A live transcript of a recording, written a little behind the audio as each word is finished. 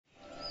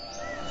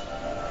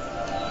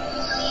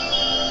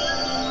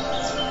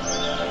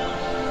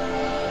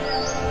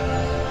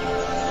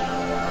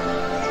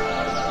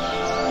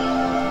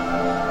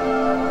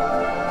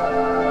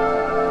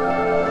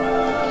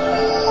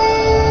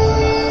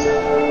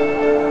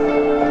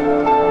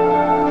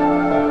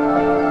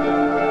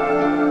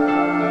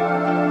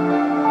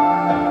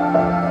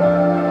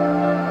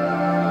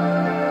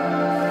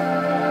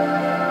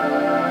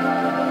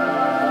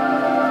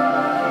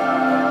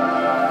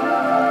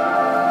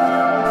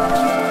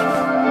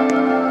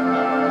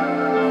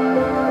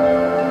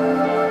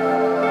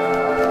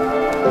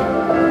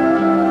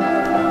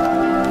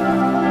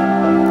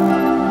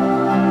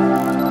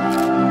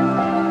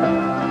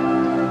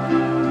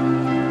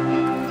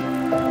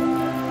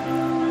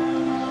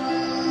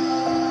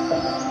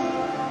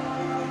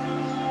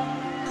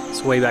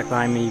Also way back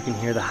behind me you can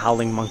hear the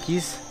howling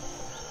monkeys.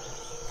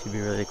 If you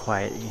be really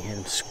quiet, you can hear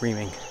them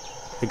screaming.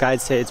 The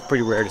guides say it's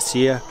pretty rare to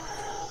see a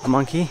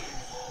monkey,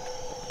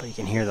 but you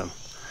can hear them.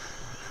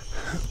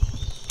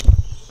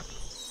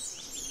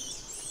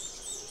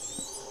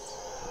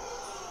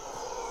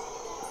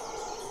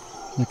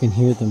 I can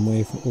hear them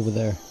way from over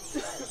there.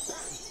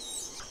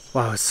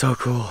 Wow, it's so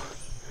cool.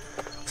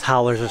 Those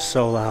howlers are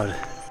so loud.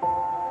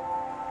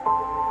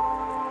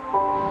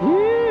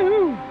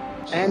 Woo!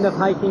 End of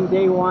hiking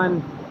day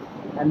 1,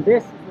 and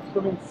this is the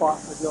swimming spot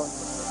we're going to.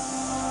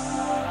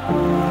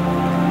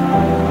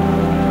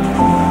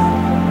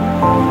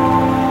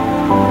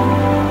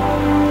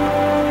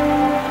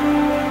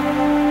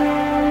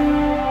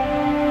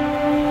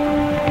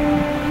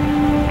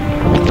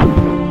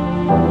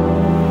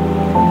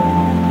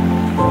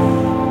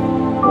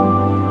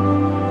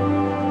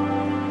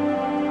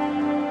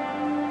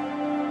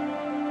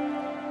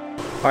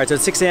 Alright, so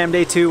it's 6 a.m.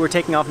 day 2. We're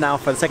taking off now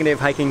for the second day of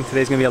hiking.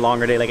 Today's gonna be a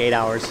longer day, like 8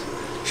 hours.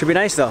 Should be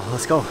nice though.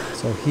 Let's go.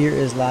 So here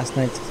is last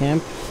night's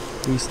camp.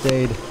 We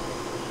stayed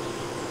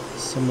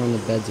somewhere in the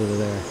beds over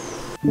there.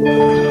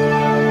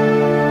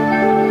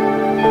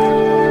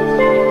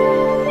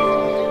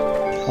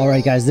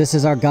 Alright guys, this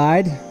is our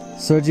guide,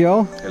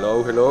 Sergio.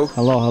 Hello, hello.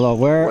 Hello, hello.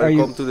 Where are you?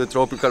 Welcome to the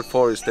tropical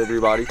forest,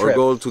 everybody. Our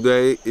goal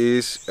today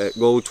is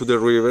go to the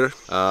river,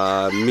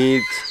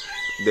 meet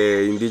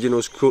the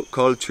indigenous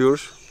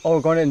cultures. Oh,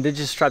 we're going to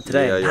indigenous tribe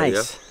today. Yeah,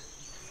 nice.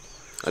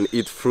 Yeah. And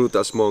eat fruit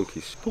as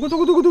monkeys.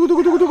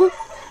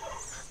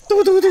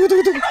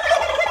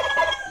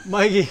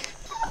 Mikey.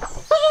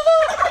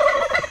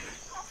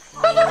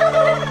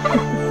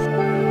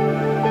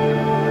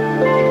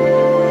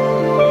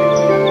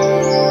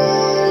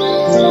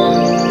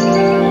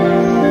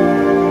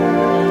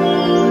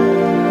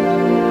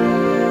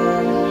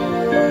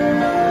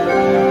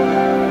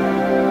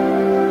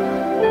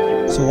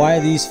 So why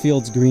are these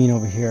fields green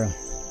over here?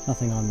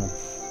 Nothing on them.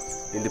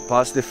 In the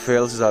past, the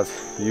fields that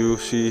you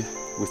see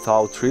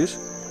without trees,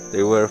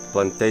 they were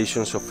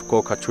plantations of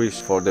coca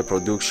trees for the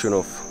production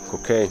of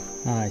cocaine.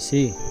 Ah, I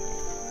see.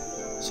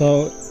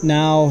 So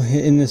now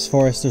in this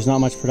forest, there's not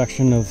much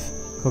production of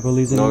cocoa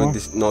leaves anymore?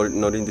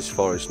 Not in this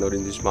forest, not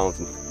in this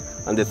mountain.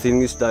 And the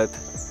thing is that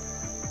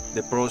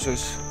the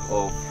process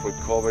of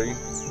recovery,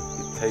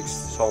 it takes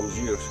some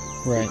years.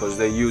 Right. Because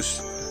they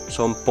use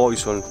some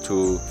poison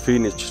to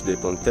finish the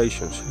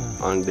plantations.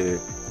 And the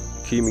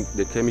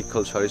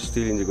chemicals are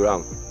still in the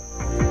ground.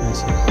 I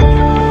see.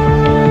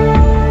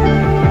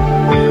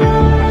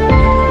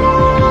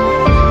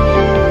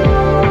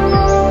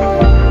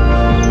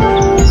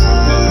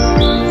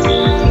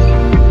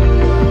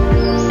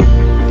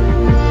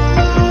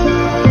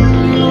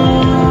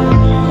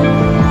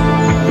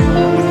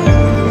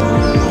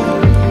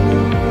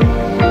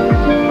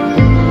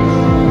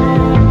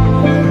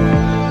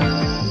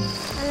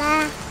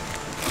 Hola.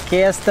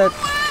 ¿Qué es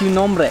tu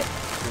nombre?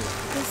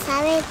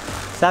 Isabel.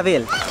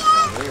 Sabiel.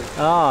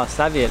 Oh,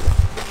 Sabiel.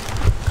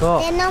 Cool.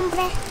 ¿Qué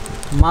nombre?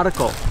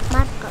 Marco.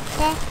 Marco.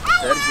 ¿Qué?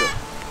 Sergio.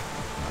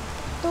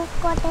 ¿Tú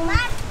cómo?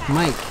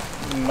 Mike.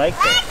 Mike.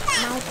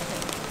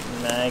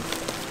 Mike.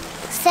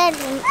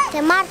 Sergio.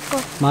 ¿Qué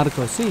Marco?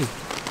 Marco, sí.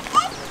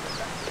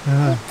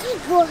 Qué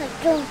gordo.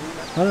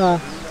 Hola.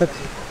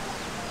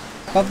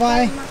 Bye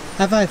bye.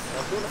 High five.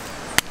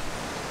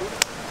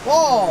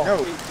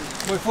 Whoa.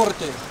 Muy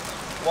fuerte.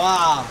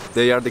 Wow.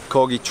 They are the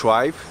Kogi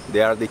tribe.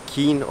 They are the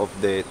king of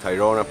the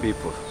Tairona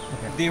people.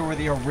 Okay. They were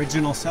the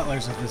original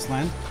settlers of this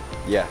land?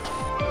 Yeah.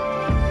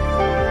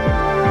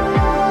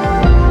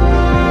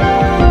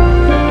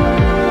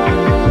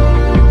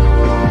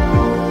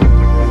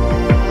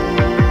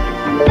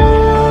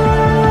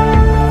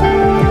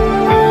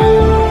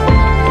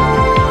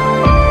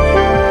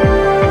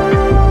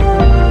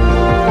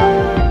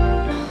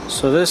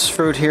 So this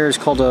fruit here is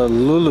called a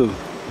lulu.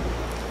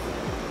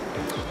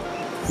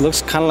 It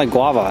looks kind of like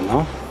guava,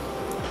 no?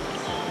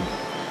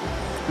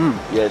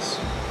 Yes.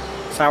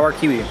 Sour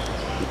kiwi.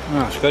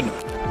 Oh, it's good.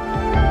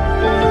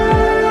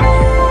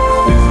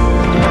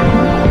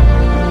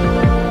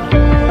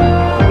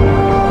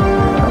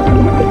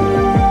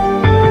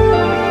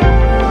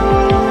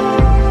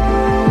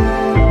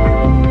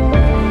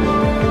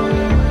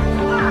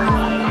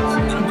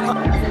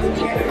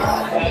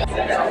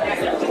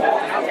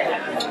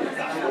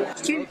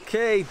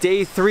 Okay,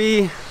 day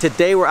 3.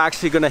 Today we're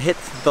actually gonna hit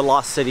the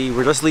Lost City.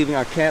 We're just leaving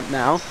our camp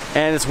now,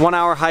 and it's 1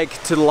 hour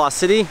hike to the Lost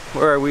City,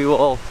 where we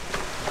will,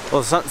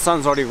 well, the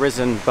sun's already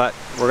risen, but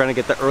we're gonna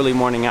get the early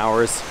morning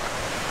hours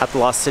at the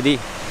Lost City,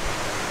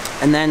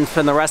 and then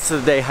spend the rest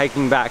of the day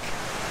hiking back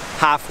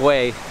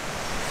halfway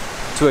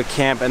to a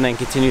camp, and then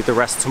continue the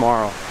rest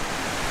tomorrow.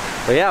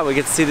 But yeah, we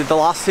get to see the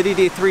Lost City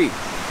day 3.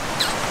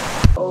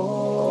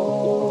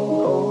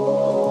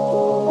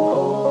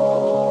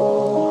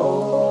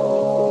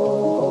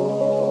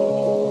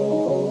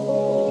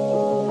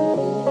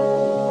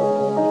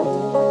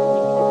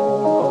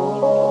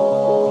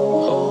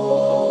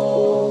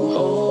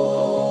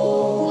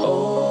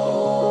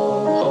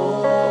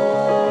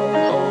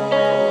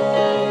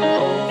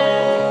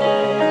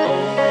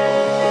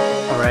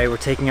 We're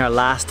taking our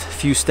last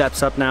few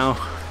steps up now.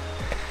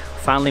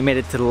 Finally made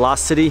it to the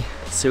lost city,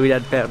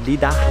 Ciudad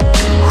Perdida.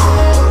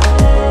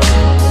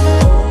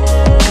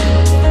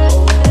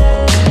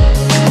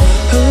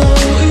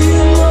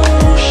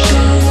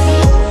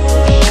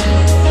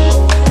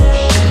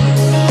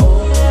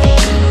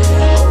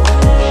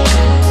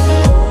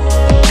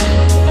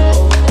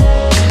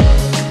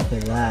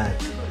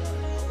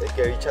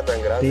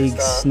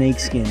 Big snake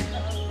skin.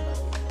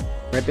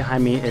 Right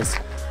behind me is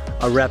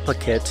a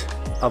replicate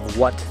of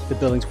what the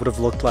buildings would have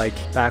looked like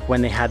back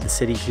when they had the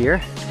city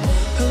here.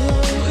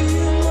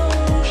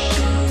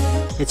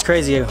 It's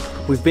crazy,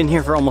 we've been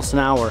here for almost an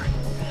hour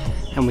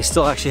and we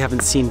still actually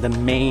haven't seen the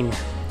main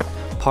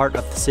part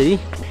of the city.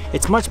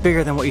 It's much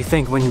bigger than what you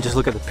think when you just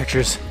look at the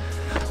pictures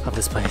of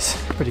this place.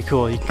 Pretty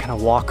cool, you can kind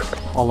of walk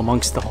all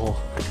amongst the whole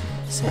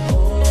city.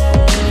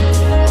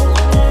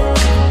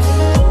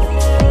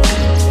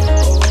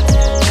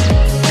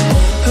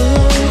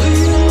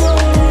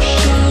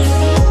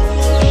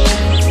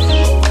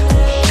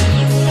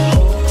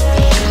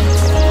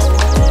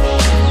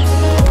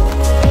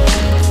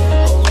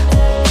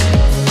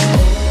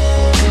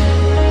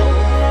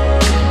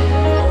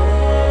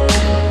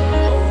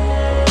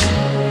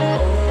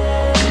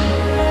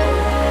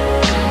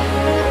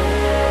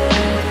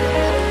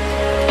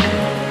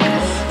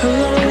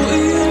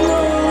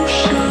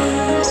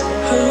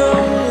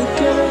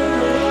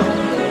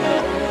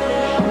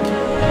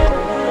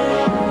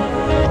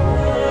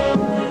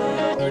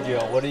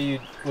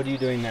 What are you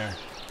doing there?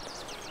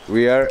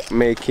 We are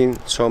making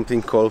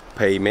something called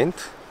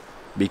payment,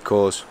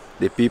 because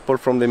the people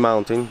from the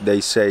mountain,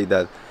 they say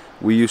that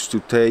we used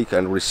to take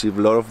and receive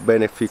a lot of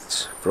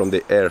benefits from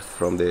the earth,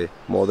 from the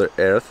Mother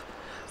Earth,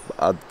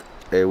 but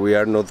we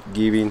are not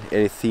giving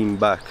anything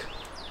back.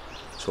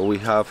 So we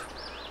have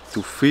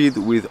to feed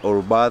with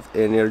our bad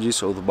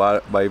energies or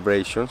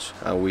vibrations,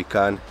 and we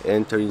can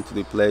enter into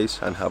the place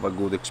and have a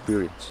good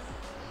experience.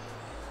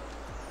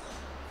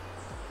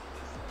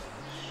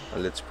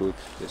 And let's put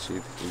the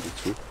seed in the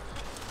tree.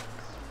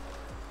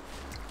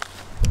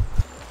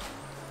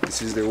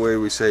 This is the way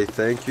we say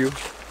thank you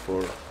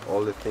for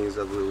all the things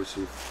that we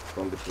receive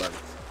from the planet.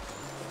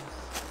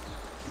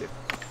 Yep.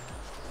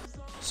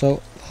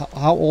 So,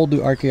 how old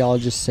do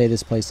archaeologists say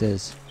this place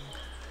is?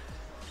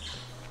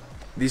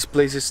 This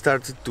place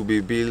started to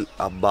be built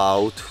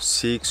about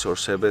 600 or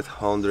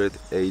 700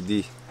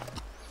 AD,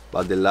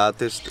 but the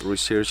latest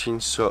researching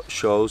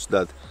shows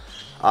that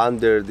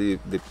under the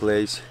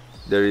place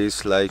there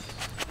is like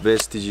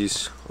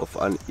vestiges of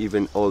an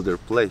even older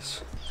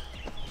place.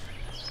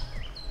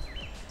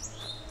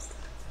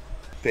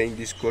 Paint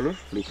this color,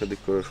 look at the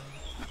color.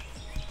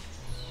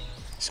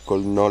 It's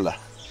called Nola.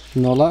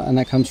 Nola, and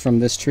that comes from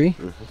this tree?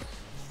 Mm-hmm.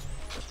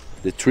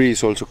 The tree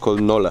is also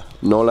called Nola.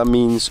 Nola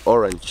means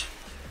orange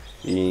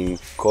in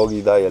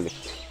Kogi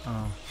dialect.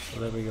 Oh,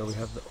 so there we go, we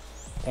have the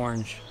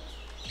orange,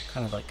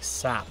 kind of like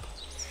sap.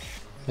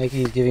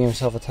 Mikey's giving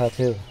himself a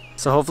tattoo.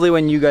 So hopefully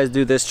when you guys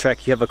do this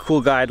trek, you have a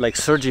cool guide like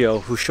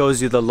Sergio who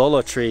shows you the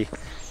Lolo tree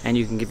and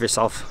you can give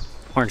yourself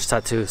orange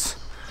tattoos.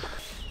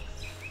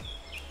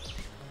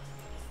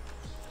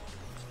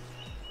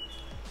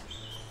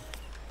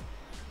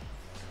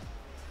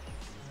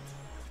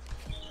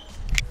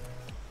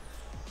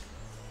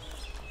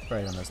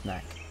 Right on his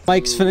neck.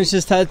 Mike's finished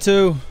his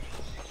tattoo.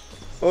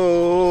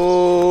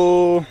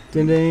 Oh!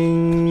 Ding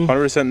ding.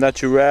 100%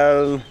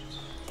 natural.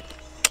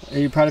 Are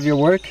you proud of your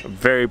work?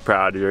 Very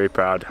proud, very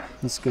proud.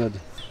 That's good.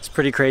 It's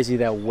pretty crazy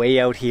that way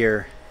out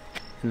here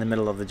in the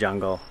middle of the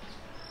jungle,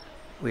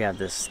 we have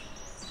this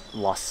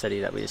lost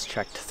city that we just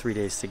trekked 3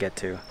 days to get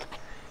to.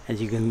 And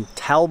you can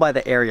tell by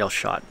the aerial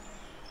shot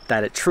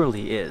that it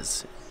truly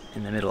is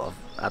in the middle of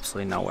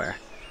absolutely nowhere.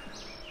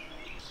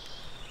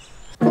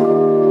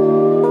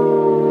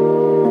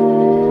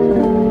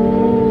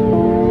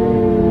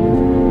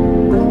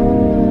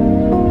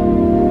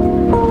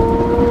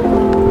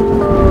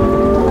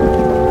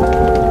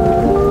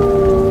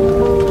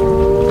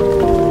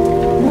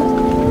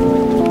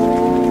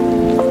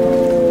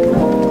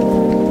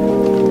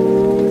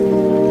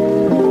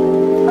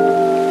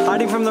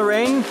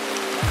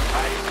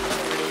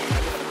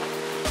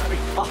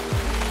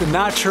 The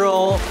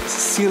natural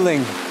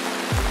ceiling.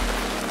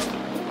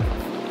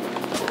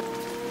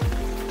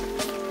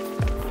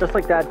 Just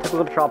like that,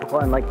 typical tropical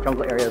and like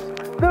jungle areas.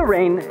 The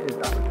rain is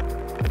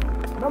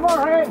done. No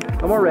more rain!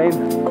 No more rain.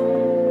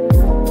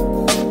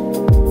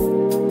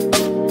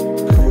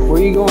 Where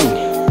are you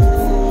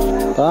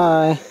going?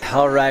 Bye.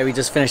 Alright, we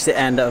just finished the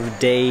end of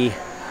day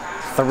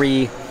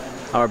 3.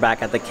 Now we're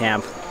back at the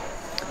camp.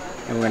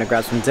 And we're gonna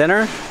grab some dinner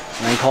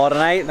and then call it a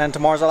night. And then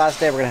tomorrow's our last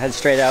day. We're gonna head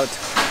straight out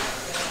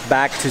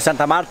back to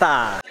Santa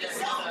Marta.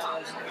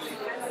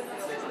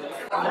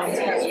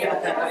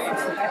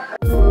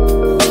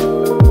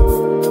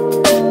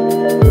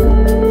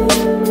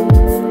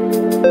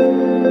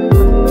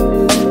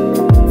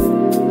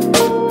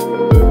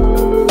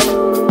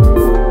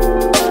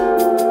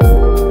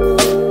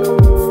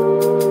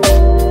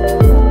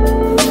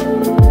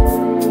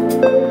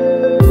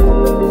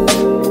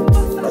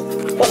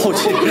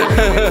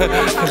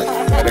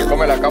 Le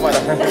come la cámara.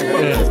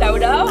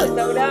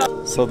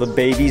 So the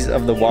babies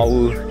of the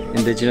Wau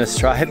indigenous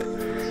tribe,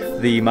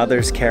 the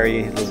mothers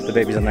carry the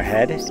babies on their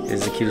head,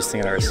 is the cutest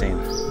thing I've ever seen.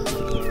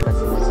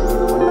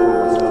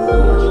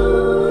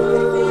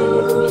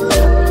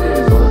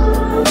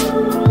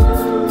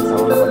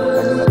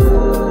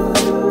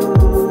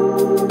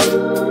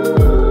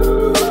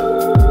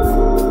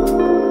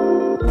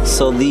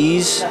 So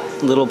these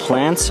little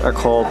plants are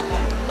called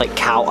like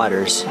cow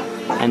udders,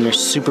 and they're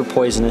super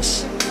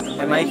poisonous.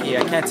 Hey Mikey,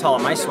 I can't tell,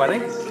 am I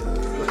sweating?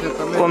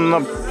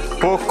 Un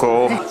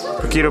poco.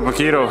 Poquito,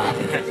 poquito.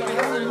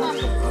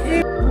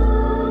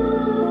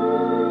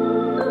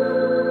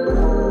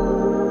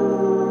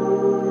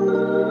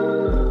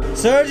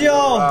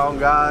 Sergio! Wow,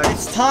 guys.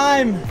 It's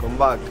time! Come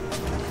back.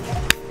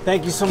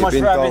 Thank you so much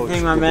for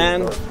everything, my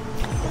man.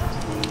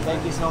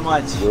 Thank you so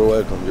much. You're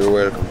welcome, you're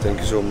welcome. Thank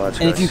you so much,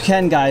 guys. And if you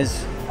can,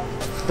 guys,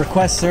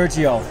 request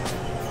Sergio.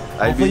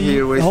 I'll be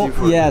here waiting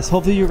for you. Yes,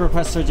 hopefully you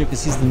request Sergio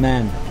because he's the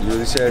man. You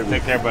deserve it.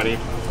 Take care, buddy.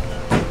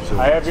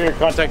 I have your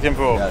contact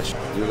info. Yes,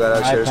 you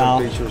gotta share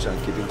some pictures and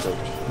keep in touch.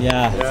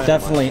 Yeah,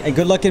 definitely. And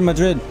good luck in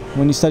Madrid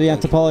when you study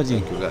anthropology.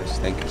 Thank you guys,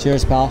 thank you.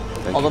 Cheers, pal.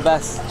 Thank All you. the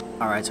best.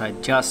 All right, so I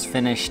just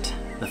finished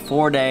the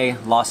 4-day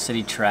Lost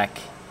City trek.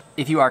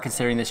 If you are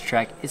considering this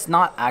trek, it's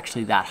not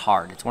actually that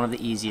hard. It's one of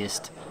the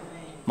easiest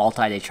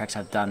multi-day treks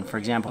I've done. For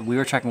example, we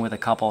were trekking with a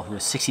couple who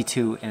was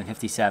 62 and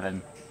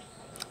 57,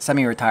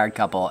 semi-retired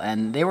couple,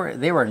 and they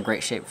were in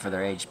great shape for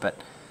their age, but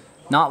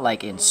not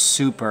like in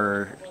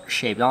super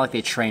shape. Not like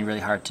they trained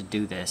really hard to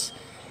do this,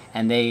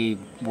 and they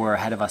were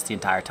ahead of us the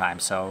entire time.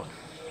 So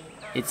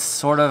it's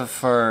sort of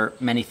for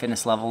many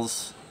fitness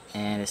levels,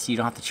 and you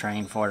don't have to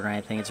train for it or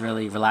anything. It's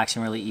really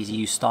relaxing, really easy.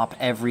 You stop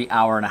every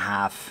hour and a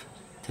half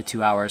to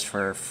 2 hours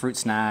for fruit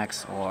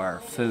snacks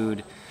or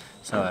food,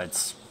 so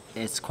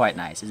it's quite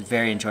nice. It's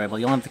very enjoyable.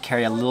 You only have to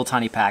carry a little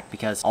tiny pack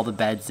because all the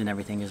beds and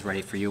everything is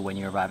ready for you when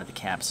you arrive at the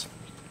camps.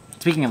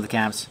 Speaking of the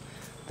camps,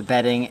 the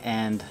bedding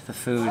and the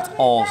food, it's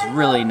all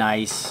really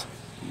nice,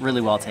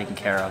 really well taken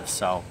care of,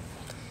 so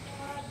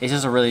it's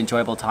just a really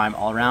enjoyable time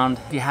all around.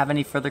 If you have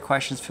any further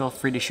questions, feel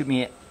free to shoot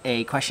me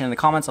a question in the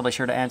comments. I'll be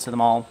sure to answer them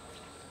all.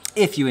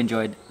 If you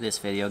enjoyed this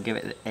video, give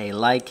it a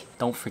like.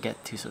 Don't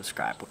forget to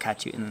subscribe. We'll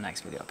catch you in the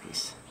next video.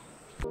 Peace.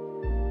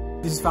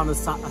 We just found a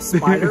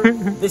spider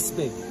this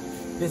big.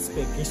 This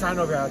big. He's trying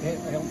over here, okay?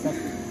 I don't touch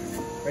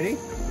it. Ready?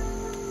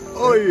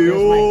 Oh,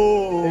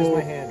 there's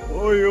my hand.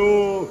 Oh,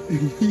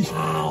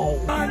 Ow!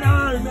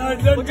 No,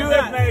 don't do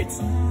that, mates!